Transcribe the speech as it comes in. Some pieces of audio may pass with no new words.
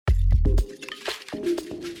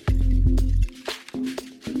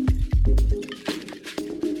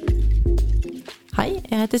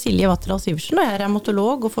Jeg heter Silje Watterdal Syversen, og jeg er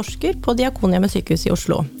revmatolog og forsker på Diakonhjemmet sykehus i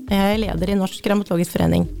Oslo. Jeg er leder i Norsk Revmatologisk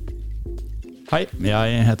Forening. Hei,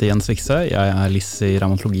 jeg heter Jens Vikse. Jeg er LIS i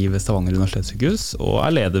revmatologi ved Stavanger Universitetssykehus, og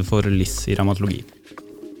er leder for LIS i revmatologi.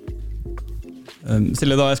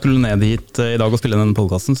 Silje, da jeg skulle ned hit i dag og spille denne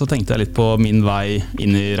podcasten, så tenkte jeg litt på min vei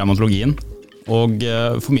inn i revmatologien. Og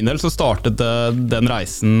for min del så startet den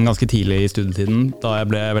reisen ganske tidlig i studietiden, da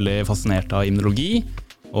jeg ble veldig fascinert av immunologi.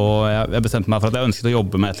 Og jeg bestemte meg for at jeg ønsket å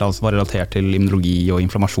jobbe med et eller annet som var relatert til immunologi og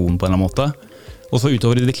inflammasjon på en eller annen måte. Og så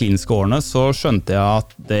utover i de kliniske årene så skjønte jeg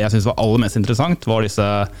at det jeg syntes var aller mest interessant var disse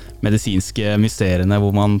medisinske mysteriene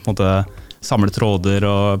hvor man på en måte samlet tråder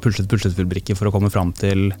og puslet puslespillbrikker for å komme fram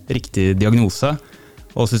til riktig diagnose.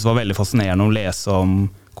 Og syntes det var veldig fascinerende å lese om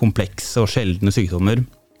komplekse og sjeldne sykdommer.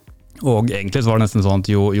 Og egentlig så var det nesten sånn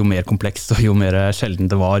at jo mer komplekst og jo mer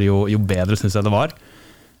sjeldent det var, jo bedre synes jeg det var.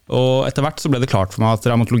 Og etter hvert så ble det klart for meg at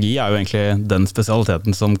revmatologi er jo egentlig den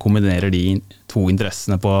spesialiteten som kombinerer de to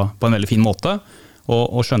interessene på en veldig fin måte,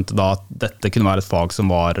 og skjønte da at dette kunne være et fag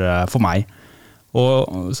som var for meg.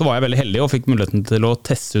 Og så var jeg veldig heldig og fikk muligheten til å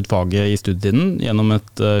teste ut faget i studietiden gjennom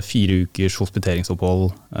et 4 ukers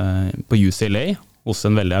hospiteringsopphold på UCLA hos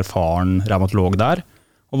en veldig erfaren revmatolog der,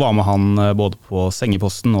 og var med han både på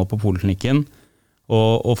sengeposten og på poliklinikken.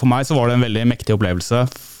 Og for meg så var det en veldig mektig opplevelse,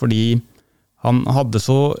 fordi han hadde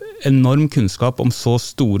så enorm kunnskap om så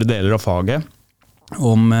store deler av faget,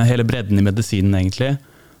 om hele bredden i medisinen egentlig,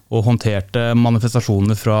 og håndterte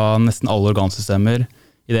manifestasjoner fra nesten alle organsystemer.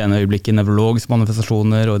 I det ene øyeblikket nevrologiske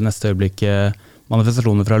manifestasjoner, og i det neste øyeblikket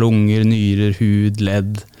manifestasjoner fra lunger, nyrer, hud,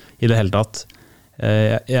 ledd, i det hele tatt.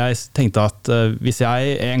 Jeg tenkte at hvis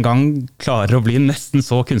jeg en gang klarer å bli nesten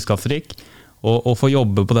så kunnskapsrik, og få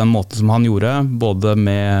jobbe på den måten som han gjorde, både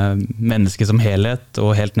med mennesket som helhet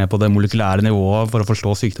og helt ned på det molekylære nivået for å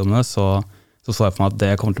forstå sykdommene, så jeg for meg at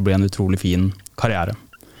det kommer til å bli en utrolig fin karriere.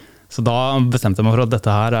 Så da bestemte jeg meg for at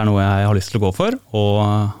dette her er noe jeg har lyst til å gå for, og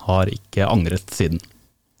har ikke angret siden.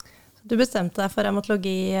 Du bestemte deg for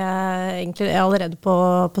revmatologi egentlig allerede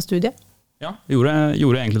på studiet? Ja, gjorde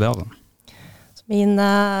egentlig det altså. Min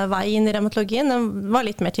vei inn i revmatologien var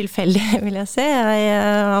litt mer tilfeldig, vil jeg si. Jeg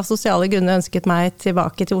av sosiale grunner ønsket meg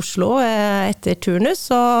tilbake til Oslo etter turnus,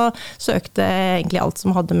 og søkte egentlig alt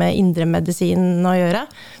som hadde med indremedisin å gjøre.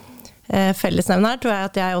 Fellesnevner tror jeg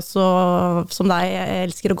at jeg også, som deg,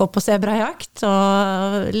 elsker å gå på zebrajakt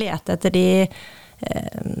og lete etter de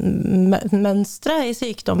mønstre i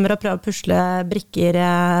sykdommer og prøve å pusle brikker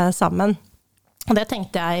sammen. Og det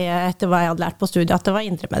tenkte jeg etter hva jeg hadde lært på studiet, at det var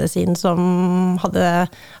indremedisin som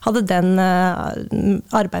hadde den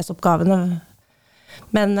arbeidsoppgavene.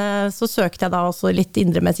 Men så søkte jeg da også litt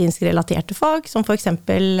indremedisinsk relaterte fag, som for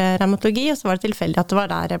eksempel revmatologi, og så var det tilfeldig at det var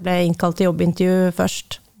der jeg ble innkalt til jobbintervju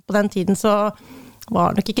først. På den tiden så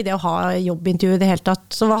var nok ikke det å ha jobbintervju i det hele tatt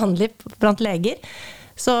så vanlig blant leger.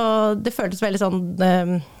 Så det føltes veldig sånn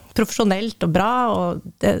profesjonelt og bra, og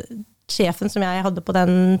sjefen som jeg hadde på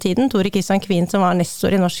den tiden, Tore Kristian Kvin, som var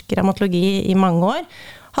nestor i norsk revmatologi i mange år,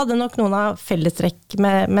 hadde nok noen av fellestrekk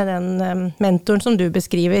med den mentoren som du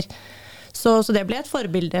beskriver. Så det ble et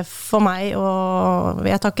forbilde for meg, og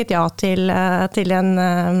jeg takket ja til den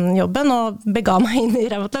jobben, og bega meg inn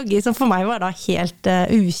i revmatologi, som for meg var da helt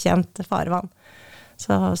ukjent farvann.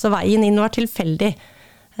 Så veien inn var tilfeldig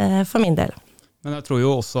for min del. Men jeg tror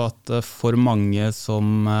jo også at for mange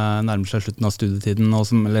som nærmer seg slutten av studietiden, og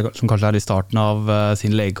som kanskje er i starten av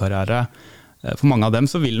sin legekarriere, for mange av dem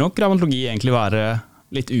så vil nok revmatologi egentlig være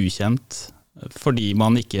litt ukjent, fordi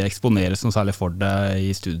man ikke eksponeres noe særlig for det i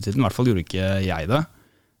studietiden. I hvert fall gjorde ikke jeg det.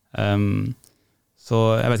 Så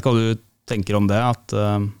jeg vet ikke hva du tenker om det, at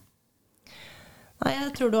Nei,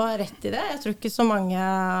 jeg tror du har rett i det. Jeg tror ikke så mange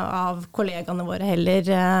av kollegaene våre heller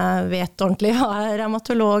vet ordentlig hva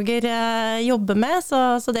revmatologer jobber med,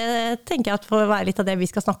 så det tenker jeg at får være litt av det vi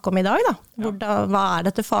skal snakke om i dag. Da. Hva er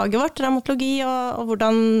dette faget vårt, revmatologi, og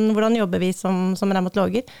hvordan jobber vi som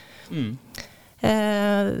revmatologer?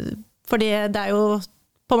 Fordi det er jo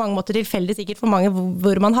på mange måter tilfeldig sikkert for mange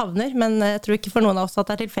hvor man havner, men jeg tror ikke for noen av oss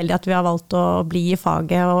at det er tilfeldig at vi har valgt å bli i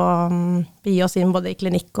faget og gi oss inn både i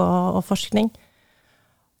klinikk og forskning.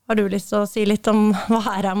 Har du lyst til å si litt om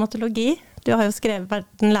hva er revmatologi? Du har jo skrevet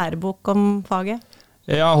en lærebok om faget.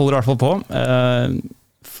 Jeg holder i hvert fall på.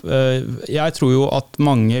 Jeg tror jo at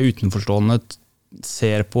mange utenforstående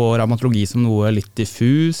ser på revmatologi som noe litt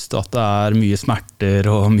diffust, at det er mye smerter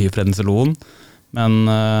og mye prednisolon,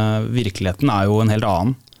 men virkeligheten er jo en helt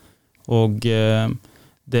annen. Og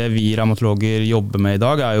det vi revmatologer jobber med i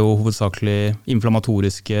dag er jo hovedsakelig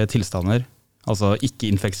inflammatoriske tilstander, altså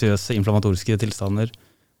ikke infeksiøse inflammatoriske tilstander.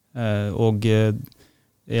 Og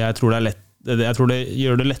jeg tror det er lett jeg tror det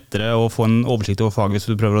gjør det lettere å få en oversikt over faget hvis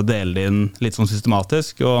du prøver å dele det inn litt sånn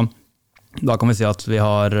systematisk. Og da kan vi si at vi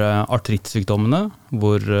har artrittsykdommene,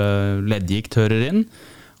 hvor leddgikt hører inn.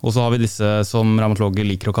 Og så har vi disse som revmatologer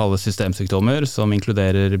liker å kalle systemsykdommer, som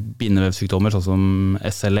inkluderer bindevevsykdommer sånn som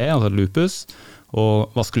SLE, altså lupus, og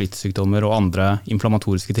vaskulittsykdommer og andre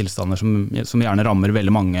inflammatoriske tilstander som gjerne rammer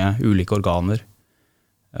veldig mange ulike organer.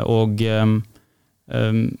 Og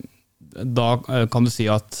da kan du si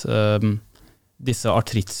at disse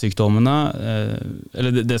artrittsykdommene,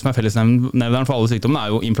 eller det som fellesnevneren for alle sykdommene, er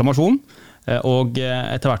jo inflammasjon. Og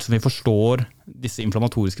etter hvert som vi forstår disse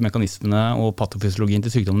inflammatoriske mekanismene og patofysiologien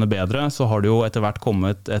til sykdommene bedre, så har det jo etter hvert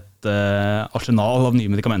kommet et arsenal av nye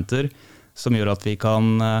medikamenter som gjør at vi kan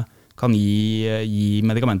gi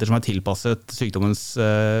medikamenter som er tilpasset sykdommens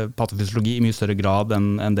patofysiologi i mye større grad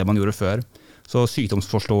enn det man gjorde før. Så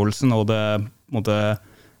sykdomsforståelsen og det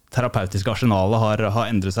terapeutiske arsenalet har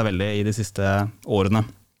endret seg veldig i de siste årene.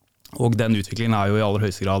 Og den utviklingen er jo i aller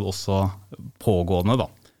høyeste grad også pågående, da,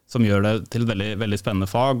 som gjør det til et veldig, veldig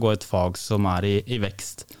spennende fag, og et fag som er i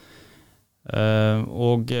vekst.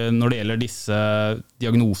 Og når det gjelder disse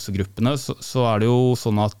diagnosegruppene, så er det jo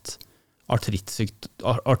sånn at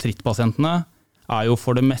artrittpasientene er jo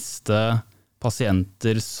for det meste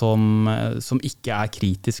pasienter som ikke er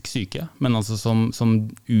kritisk syke, men altså som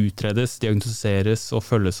utredes, diagnostiseres og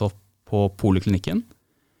følges opp på poliklinikken.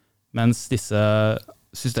 Mens disse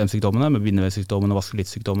systemsykdommene, med bindevevsykdommene og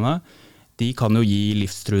vaskulittsykdommene, de kan jo gi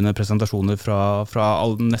livstruende presentasjoner fra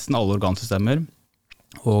nesten alle organsystemer.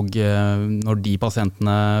 Og når de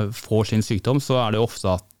pasientene får sin sykdom, så er det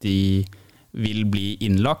ofte at de vil bli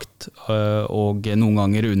innlagt, og noen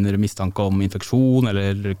ganger under mistanke om infeksjon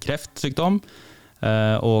eller kreftsykdom,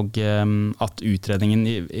 og at utredningen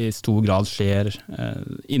i stor grad skjer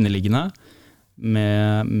inneliggende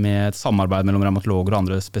med et samarbeid mellom revmatologer og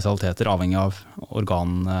andre spesialiteter avhengig av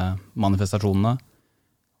organmanifestasjonene.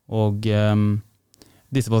 Og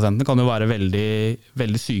disse pasientene kan jo være veldig,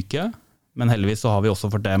 veldig syke, men heldigvis så har vi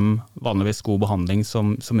også for dem vanligvis god behandling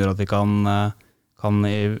som gjør at vi kan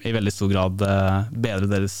i veldig stor grad bedre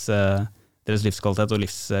deres livskvalitet og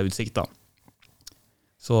livsutsikt, da.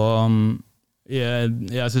 Så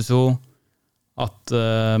jeg synes jo at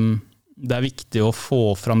det er viktig å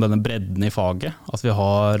få fram denne bredden i faget, at vi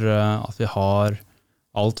har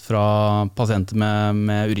alt fra pasienter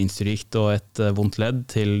med urinsyregikt og et vondt ledd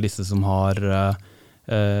til disse som har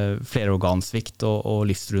flerorgansvikt og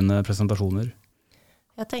livstruende presentasjoner.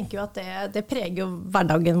 Jeg tenker jo at det preger jo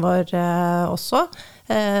hverdagen vår også.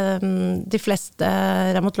 De fleste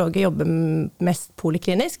revmatologer jobber mest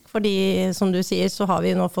poliklinisk, fordi som du sier så har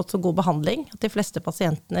vi nå fått så god behandling at de fleste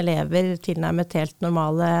pasientene lever tilnærmet helt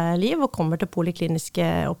normale liv og kommer til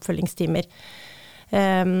polikliniske oppfølgingstimer.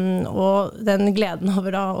 Og den gleden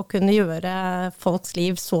over å kunne gjøre folks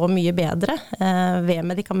liv så mye bedre ved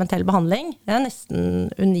medikamentell behandling, det er nesten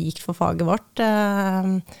unikt for faget vårt,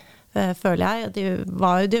 føler jeg. Det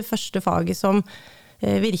var jo det første faget som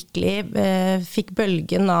virkelig fikk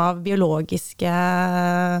bølgen av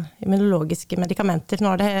immunologiske medikamenter.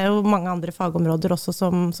 Nå er det jo mange andre fagområder også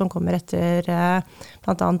som kommer etter,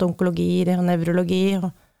 blant annet onkologi, nevrologi og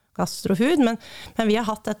gastrohud, men vi har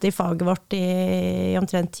hatt dette i faget vårt i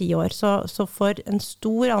omtrent 10 år, så for en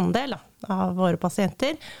stor andel av våre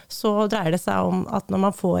pasienter så dreier det seg om at når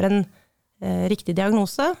man får en riktig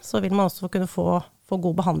diagnose, så vil man også kunne få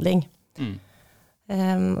god behandling.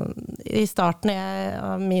 I starten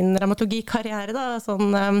av min revmatologikarriere,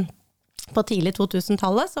 sånn på tidlig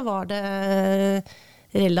 2000-tallet, så var det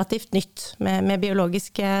relativt nytt med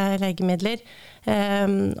biologiske legemidler,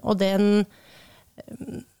 og den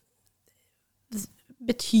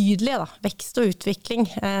betydelige vekst og utvikling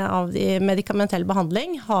av medikamentell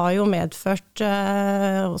behandling har jo medført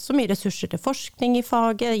også mye ressurser til forskning i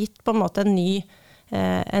faget, gitt på en måte en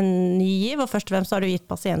ny giv, og først og fremst har det gitt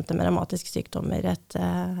pasienter med revmatiske sykdommer et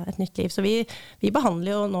nytt liv. Så vi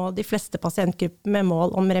behandler jo nå de fleste pasientgrupper med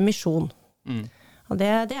mål om remisjon. Og det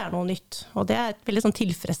er noe nytt, og det er veldig sånn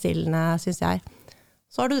tilfredsstillende, synes jeg.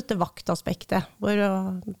 Så har du dette vaktaspektet, hvor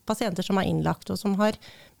pasienter som er innlagt og som har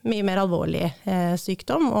mye mer alvorlig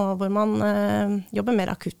sykdom, og hvor man jobber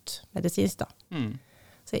mer akutt medisinsk.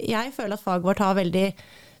 Så jeg føler at faget vårt har veldig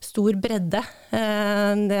stor bredde.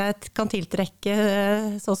 Det kan tiltrekke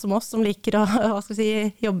sånn som oss, som liker å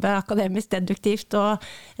jobbe akademisk deduktivt og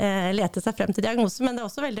lete seg frem til diagnoser, men det er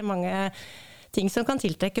også veldig mange ting som kan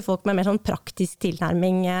tiltrekke folk med mer sånn praktisk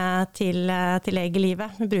tilnærming til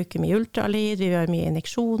legelivet. Vi bruker mye ultralyd, vi gjør mye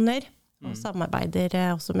injeksjoner, og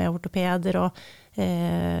samarbeider også med ortopeder om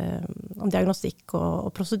diagnostikk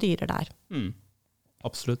og prosedyrer der.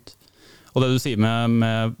 Absolutt. Og det du sier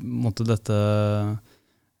med måte, dette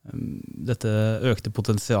økte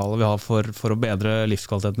potensialet vi har for å bedre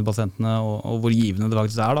livskvaliteten til pasientene, og hvor givende det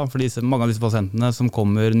faktisk da, for mange av disse pasientene som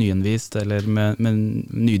kommer nyinnvist eller med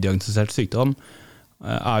nydiagnostisert sykdom,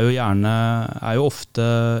 er jo ofte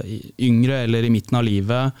yngre eller i midten av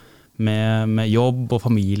livet med jobb og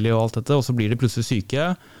familie og alt dette, og så blir de plutselig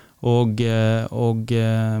syke, og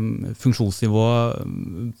funksjonsnivået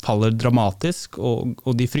faller dramatisk,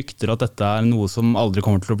 og de frykter at dette er noe som aldri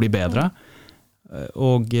kommer til å bli bedre.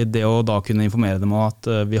 Og det å da kunne informere dem om at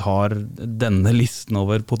vi har denne listen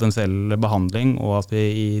over potensiell behandling, og at vi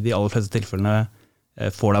i de aller fleste tilfellene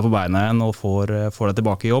får deg på beina igjen og får deg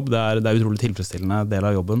tilbake i jobb, det er utrolig tilfredsstillende del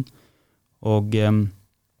av jobben. Og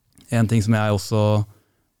en ting som jeg også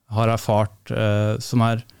har erfart som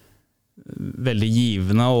er veldig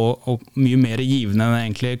givende, og mye mer givende enn jeg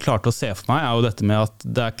egentlig klarte å se for meg, er jo dette med at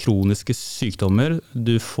det er kroniske sykdommer.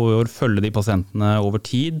 Du får følge de pasientene over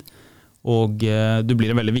tid, og du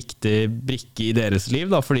blir en veldig viktig brikke i deres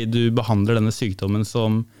liv, fordi du behandler denne sykdommen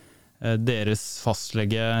som deres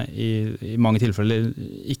fastlege i mange tilfeller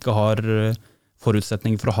ikke har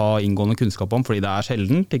forutsetning for å ha inngående kunnskap om, fordi det er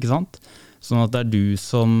sjeldent, ikke sant? Sånn at det er du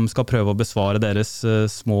som skal prøve å besvare deres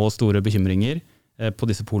små og store bekymringer på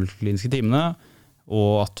disse polikliniske timene,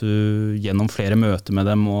 og at du gjennom flere møter med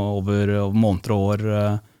dem over måneder og år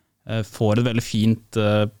får et veldig fint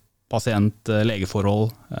pasient-legeforhold,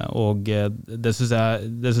 og det synes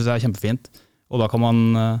jeg er kjempefint. Og da kan man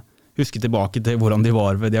huske tilbake til hvordan de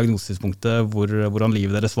var ved diagnosetidspunktet, hvordan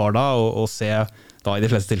livet deres var da, og se da i de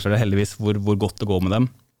fleste tilfeller heldigvis hvor godt det går med dem.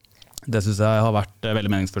 Det synes jeg har vært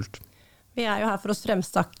veldig meningsfullt. Vi er jo her for å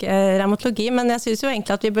fremstakke revmatologi, men jeg synes jo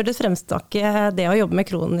egentlig at vi burde fremstakke det å jobbe med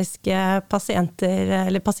kroniske pasienter,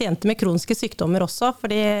 eller pasienter med kroniske sykdommer også,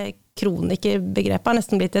 fordi kronikerbegrepet har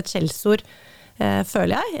nesten blitt et skjellsord,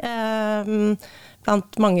 føler jeg, blant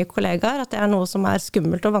mange kollegaer, at det er noe som er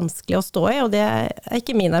skummelt og vanskelig å stå i, og det er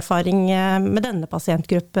ikke min erfaring med denne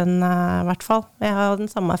pasientgruppen i hvert fall. Jeg har den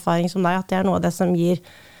samme erfaring som deg, at det er noe av det som gir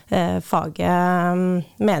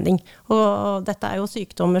faget mening. Og dette er jo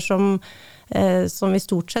sykdommer som vi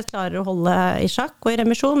stort sett klarer å holde i sjakk og i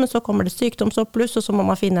remisjon, men så kommer det sykdomsoppbluss, og så må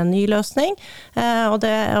man finne en ny løsning, og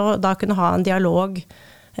da kunne ha en dialog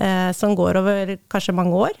som går over kanskje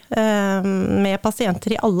mange år, med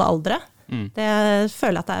pasienter i alle aldre. Det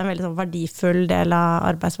føler jeg at det er en veldig verdifull del av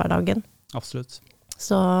arbeidshverdagen. Absolutt.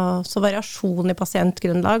 Så variasjon i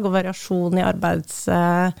pasientgrunnlag og variasjon i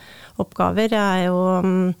arbeidsoppgaver er jo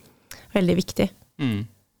veldig viktig.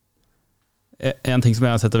 En ting som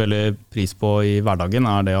jeg setter veldig pris på i hverdagen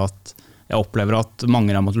er det at jeg opplever at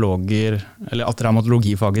mange revmatologer, eller at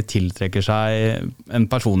revmatologifaget tiltrekker seg en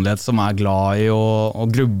personlighet som er glad i å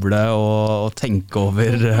gruble og tenke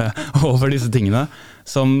over disse tingene.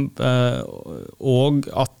 Og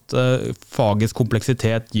at fagets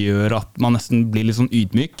kompleksitet gjør at man nesten blir litt sånn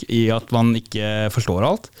ydmyk i at man ikke forstår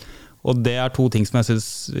alt. Og det er to ting som jeg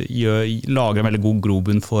synes lager en veldig god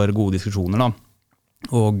grobunn for gode diskusjoner da.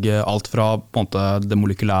 Og alt fra på en måte det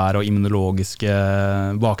molekylære og immunologiske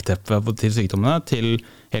bakteppet til sykdommene til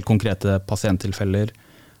helt konkrete pasienttilfeller.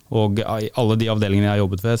 Og i alle de avdelingene jeg har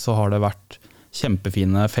jobbet ved så har det vært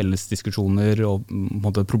kjempefine fellesdiskusjoner og på en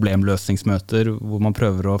måte problemløsningsmøter hvor man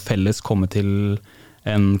prøver å felles komme til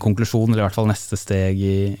en konklusjon, eller i hvert fall neste steg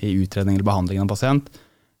i utredning eller behandling av en pasient.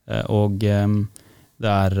 Og det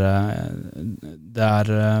er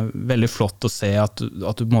veldig flott å se at du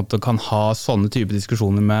på en måte kan ha sånne type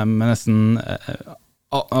diskusjoner med nesten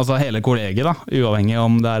altså hele kollegiet da, uavhengig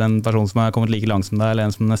om det er en person som er kommet like langt som deg eller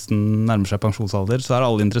en som nesten nærmer seg pensjonsalder, så er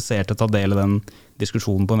alle interessert i å ta del i den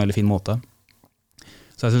diskusjonen på en veldig fin måte.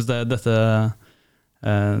 Så jeg synes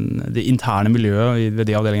det interne miljøet ved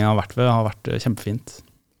de avdelingene jeg har vært ved har vært kjempefint.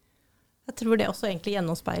 Jeg tror det også egentlig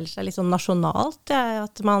gjennomspeiler seg litt sånn nasjonalt,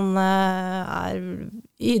 at man er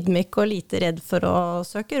ydmyk og lite redd for å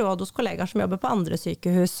søke råd hos kollegaer som jobber på andre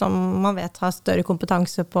sykehus, som man vet har større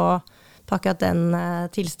kompetanse på akkurat den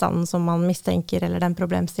tilstanden som man mistenker, eller den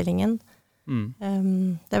problemstillingen.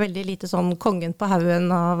 Det er veldig lite sånn kongen på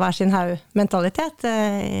haugen og hver sin haug-mentalitet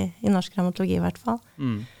i norsk revmatologi i hvert fall.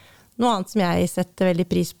 Noe annet som jeg setter veldig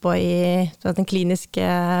pris på i den kliniske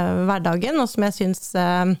hverdagen, og som jeg synes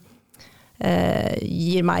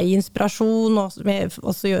gir meg inspirasjon og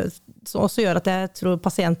også gjør at jeg tror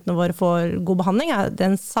pasientene våre får god behandling, er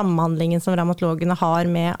den samhandlingen som revmatologene har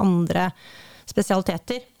med andre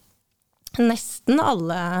spesialiteter. Nesten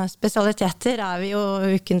alle spesialiteter er vi jo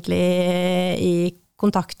ukentlig i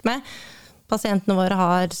kontakt med. Pasientene våre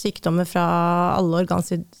har sykdommer fra alle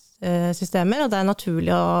immunsystemer, og det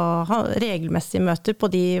naturlig å ha regelmessige møter på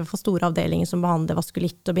de for store avdelinger som behandler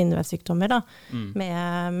vaskulitt og bindevevsykdommer, da,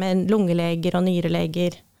 med lungeleger og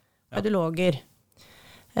nyreleger, audiologer.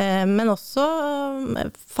 Men også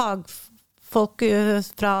fagfolk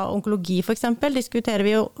fra onkologi for eksempel, diskuterer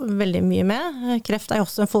vi jo veldig mye med. Kreft jo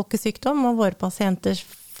også en folkesykdom, og våre pasienter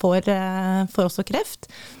får også kreft.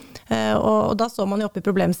 Og da så man jo oppe i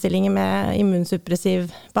problemstillinger med immunsuppressiv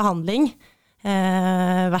behandling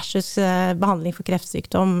versus behandling for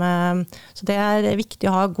kreftsykdom. Så det viktig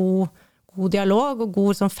å ha god dialog og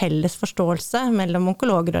god sånn, felles forståelse mellom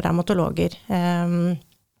onkologer og reumatologer.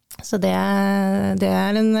 Så det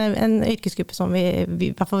en yrkesgruppe som vi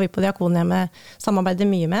i hvert fall vi på Diakonhjemmet samarbeider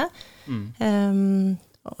mye med.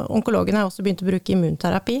 Onkologene har også begynt å bruke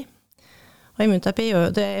immunterapi. Og immunterapi gjør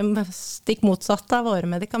jo det stikk motsatt av våre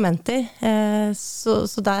medikamenter.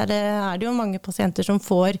 Så der det jo mange pasienter som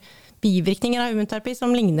får bivirkninger av immunterapi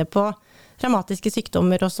som ligner på reumatiske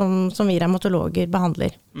sykdommer og som vi reumatologer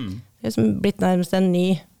behandler. Det har blitt nærmest en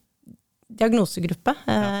ny diagnosegruppe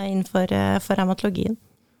innenfor reumatologien.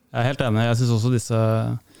 Jeg helt enig. Jeg synes også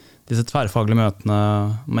disse tverrfaglige møtene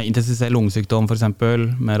med intensivert lungesykdom for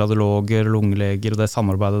eksempel, med radiologer, lungeleger, og det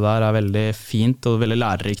samarbeidet der veldig fint og veldig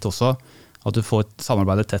lærerikt også. At du får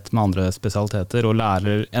samarbeidet tett med andre spesialiteter og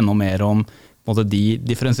lærer enda mer om på en måte, de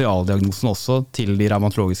differensialdiagnosene også til de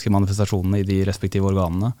reumatologiske manifestasjonene i de respektive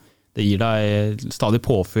organene. Det gir deg stadig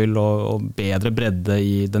påfyll og bedre bredde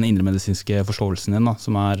i den indremedisinske forståelsen din, da,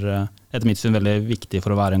 som etter mitt syn veldig viktig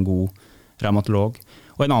for å være en god reumatolog.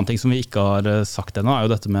 Og en annen ting som vi ikke har sagt ennå,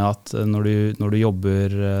 jo dette med at når du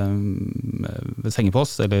jobber ved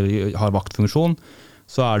sengepost eller har vaktfunksjon,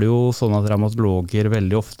 så det jo sånn at reumatologer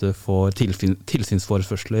veldig ofte får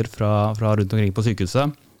tilsynsforespørsler fra rundt omkring på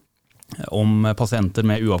sykehuset om pasienter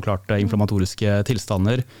med uavklarte inflammatoriske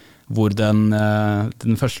tilstander, hvor den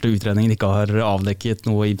første utredningen ikke har avdekket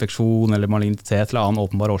noe infeksjon eller malignitet eller annen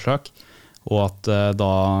åpenbar årsak, og at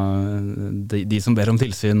da de som ber om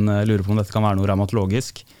tilsyn lurer på om dette kan være noe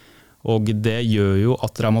reumatologisk. Og det gjør jo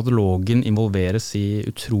at reumatologen involveres i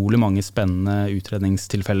utrolig mange spennende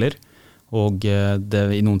utredningstilfeller, og det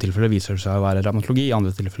i noen tilfeller viser seg å være reumatologi, i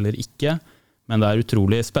andre tilfeller ikke. Men det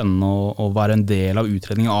utrolig spennende å være en del av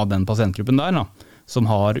utredningen av den pasientgruppen der, da, som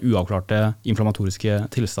har uavklarte inflammatoriske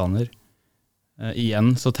tilstander.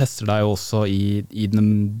 Igjen så tester deg jo også i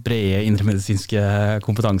den brede indremedisinske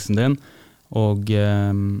kompetansen din, og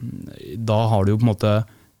da har du jo på en måte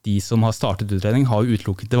de som har startet utredning har jo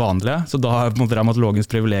utelukket det vanlige, så da på en måte reumatologens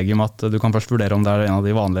privilegium at du kan først vurdere om det en av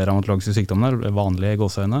de vanlige reumatologiske sykdommene, vanlige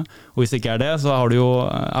gåseøyne, og hvis det ikke det, så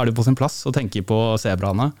er det på sin plass å tenke på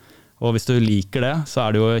zebraene, og hvis du liker det, så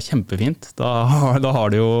det jo kjempefint, da har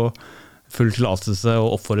du jo full tillatelse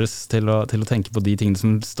og oppfordres til å tenke på de tingene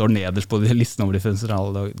som står nederst på listen over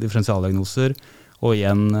differensialdiagnoser, og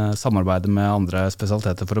igjen samarbeide med andre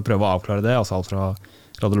spesialiteter for å prøve å avklare det, altså alt fra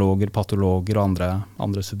radiologer, patologer og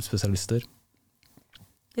andre subspesialister.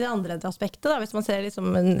 I det andre aspektet, da, hvis man ser liksom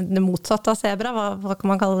det motsatte av zebra, hva kan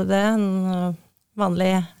man kalle det? En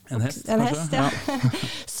vanlig hest, ja.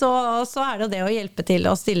 Så det jo det å hjelpe til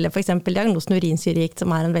å stille for eksempel diagnosen urinsyregikt,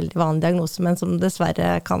 som en veldig vanlig diagnose, men som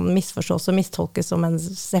dessverre kan misforstås og mistolkes som en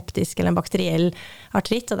septisk eller en bakteriell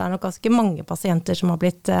artritt, og det nok ganske mange pasienter som har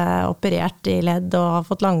blitt operert i ledd og har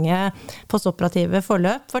fått lange postoperative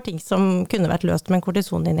forløp for ting som kunne vært løst med en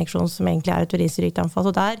kortisoninjeksjon som egentlig et urinsyregikt anfall,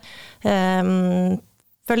 og der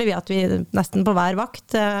føler vi at vi nesten på hver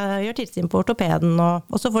vakt gjør tilsyn på ortopeden, og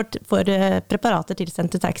også får preparater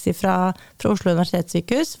tilsendt til taxi fra Oslo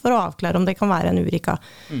universitetssykehus for å avklare om det kan være en urika,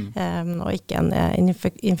 og ikke en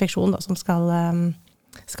infeksjon da, som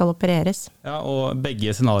skal opereres. Ja, og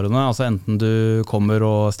begge scenarioene, altså enten du kommer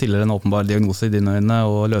og stiller en åpenbar diagnose i dine øyne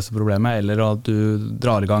og løser problemet, eller at du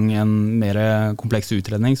drar i gang en mer kompleks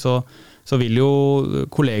utredning, så vil jo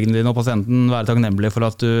kollegene dine og pasienten være takknemlige for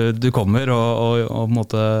at du kommer og på en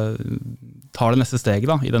måte tar det neste steget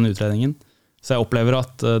da, i den utredningen. Så jeg opplever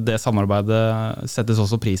at det samarbeidet settes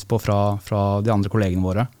også pris på fra de andre kollegene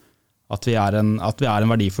våre. At vi en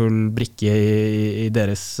verdifull brikke i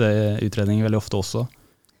deres utredning veldig ofte også.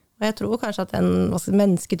 Og jeg tror kanskje at den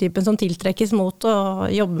mennesketypen som tiltrekkes mot å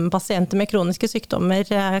jobbe med pasienter med kroniske sykdommer,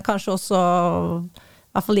 kanskje også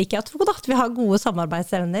i hvert fall like at vi har gode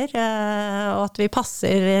samarbeidsevner, og at vi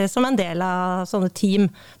passer som en del av sånne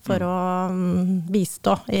team for å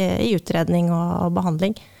bistå i utredning og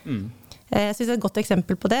behandling. Jeg synes et godt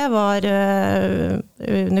eksempel på det var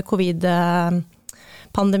under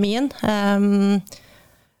covid-pandemien.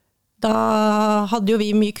 Da hadde jo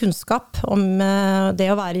vi mye kunnskap om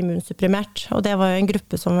det å være immunsupprimert, og det var jo en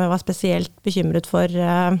gruppe som var spesielt bekymret for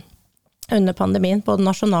under pandemien, både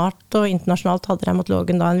nasjonalt og internasjonalt hadde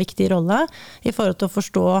revmatologen da en viktig rolle i forhold til å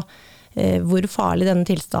forstå hvor farlig denne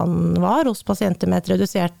tilstanden var hos pasienter med et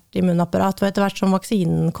redusert immunapparat. Og etter hvert som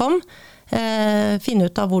vaksinen kom, finne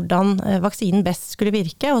ut av hvordan vaksinen best skulle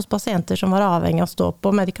virke hos pasienter som var avhengig av å stå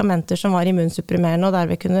på medikamenter som var immunsupprimerende og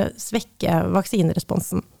derved kunne svekke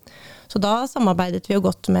vaksineresponsen. Så da samarbeidet vi jo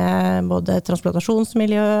godt med både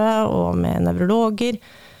transplantasjonsmiljøet og med nevrologer,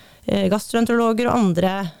 gastroenterologer og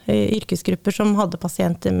andre yrkesgrupper som hadde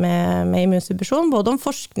pasienter med immunsuppresjon, både om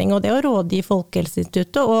forskning og det å rådgi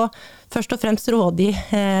Folkehelseinstituttet, og først og fremst rådgi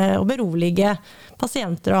og berolige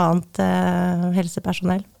pasienter og annet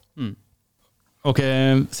helsepersonell. Ok,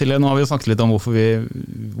 Silje, nå har vi jo snakket litt om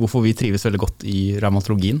hvorfor vi trives veldig godt i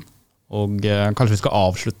revmatologien, og kanskje vi skal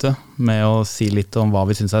avslutte med å si litt om hva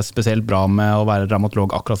vi synes er spesielt bra med å være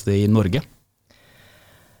revmatolog akkurat i Norge.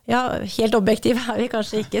 Ja, helt objektiv er vi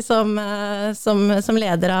kanskje ikke som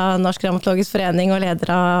leder av Norsk Revmatologisk Forening og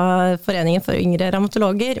leder av Foreningen for yngre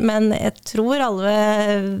revmatologer, men jeg tror alle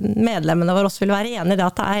medlemmene våre også vil være enige i det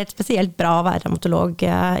at det er helt spesielt bra å være revmatolog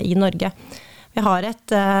i Norge. Vi har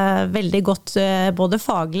et veldig godt både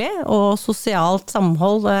faglig og sosialt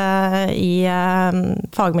samhold i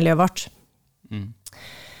fagmiljøet vårt.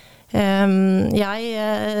 Jeg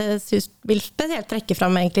vil spesielt trekke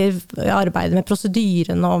frem egentlig arbeidet med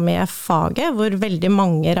prosedyrene og med faget, hvor veldig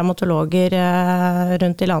mange revmatologer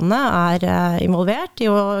rundt i landet er involvert i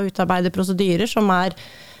å utarbeide prosedyrer som er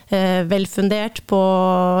velfundert på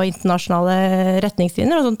internasjonale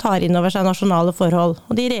retningslinjer og som tar inn over seg nasjonale forhold,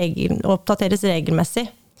 og de oppdateres regelmessig.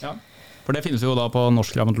 Ja, for det finnes jo da på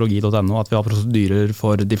norskrevmatologi.no at vi har prosedyrer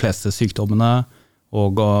for de fleste sykdommene,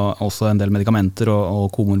 og også en del medikamenter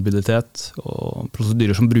og komorbiditet, og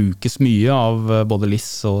prosedyrer som brukes mye av både LIS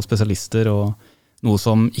og spesialister, og noe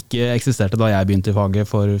som ikke eksisterte da jeg begynte i faget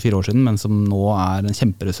for 4 år siden, men som nå er en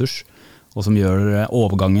kjemperessurs, og som gjør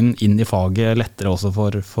overgangen inn i faget lettere også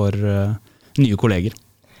for nye kolleger.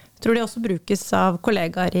 Jeg tror det også brukes av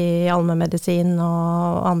kollegaer i allmennmedisin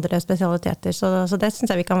og andre spesialiteter, så det synes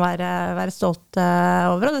jeg vi kan være stolte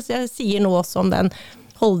over, og det sier noe også om den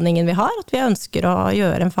holdningen vi har, at vi ønsker å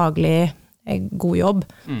gjøre en faglig god jobb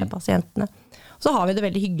med pasientene. Så har vi det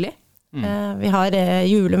veldig hyggelig. Vi har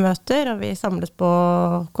julemøter, og vi samles på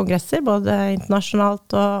kongresser, både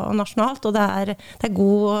internasjonalt og nasjonalt, og det er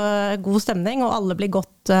god stemning, og alle blir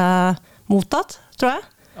godt mottatt, tror jeg.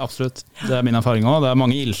 Absolutt, det er min erfaring også. Det er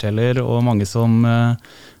mange ildsjeler og mange som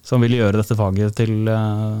vil gjøre dette faget til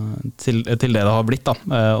det har blitt, da.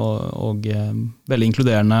 Og veldig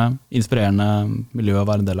inkluderende, inspirerende miljø å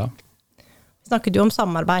være en del av. Vi snakket jo om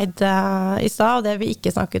samarbeid i stad, og det vi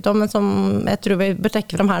ikke snakket om, men som jeg tror vi bør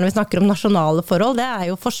trekke frem her når vi snakker om nasjonale forhold, det er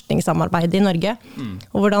jo forskningssamarbeid i Norge,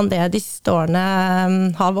 og hvordan det de siste årene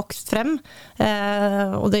har vokst frem,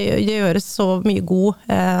 og det gjøres så mye god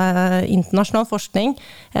internasjonal forskning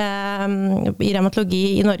i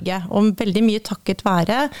revmatologi i Norge, og veldig mye takket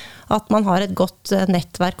være at man har et godt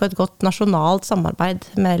nettverk og et godt nasjonalt samarbeid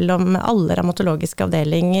mellom alle revmatologiske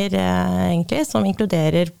avdelinger egentlig, som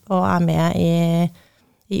inkluderer og er med i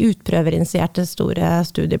utprøverinitierte store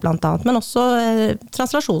studier blant annet, men også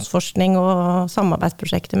translasjonsforskning og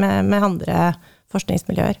samarbeidsprosjekter med andre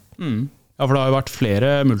forskningsmiljøer. Ja, for det har jo vært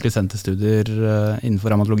flere multisenterstudier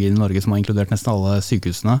innenfor revmatologien i Norge som har inkludert nesten alle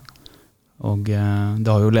sykehusene, og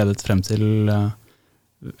det har jo ledet frem til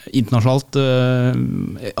internasjonalt,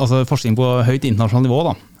 altså forskning på høyt internasjonalt nivå,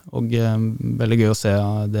 da, og veldig gøy å se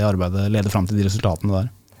det arbeidet lede frem til de resultatene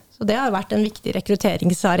der. Så det har vært en viktig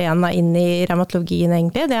rekrutteringsarena inn i revmatologien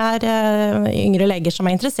egentlig. Det er yngre leger som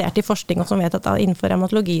er interessert i forskning og som vet at innenfor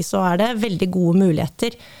revmatologi så er det veldig gode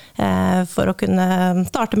muligheter for å kunne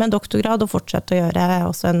starte med en doktorgrad og fortsette å gjøre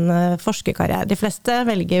også en forskerkarriere. De fleste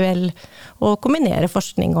velger vel å kombinere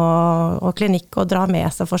forskning og klinikk og dra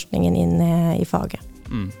med seg forskningen inn i faget.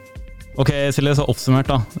 Ok, Silje, så oppsummert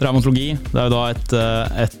da. Revmatologi, det er jo da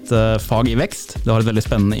et fag i vekst. Det har et veldig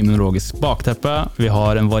spennende immunologisk bakteppe. Vi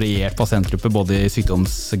har en variert pasientgruppe både i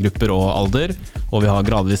sykdomsgrupper og alder, og vi har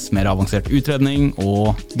gradvis mer avansert utredning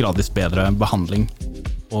og gradvis bedre behandling.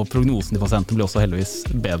 Og prognosen til pasienten blir også heldigvis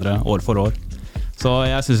bedre år for år. Så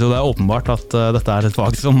jeg synes jo det er åpenbart at dette er et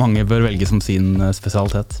fag som mange bør velge som sin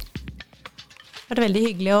spesialitet. Det var veldig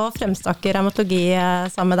hyggelig å fremsnakke revmatologi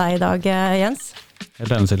sammen med deg i dag, Jens.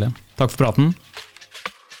 Helt enig, Silje. Takk for praten.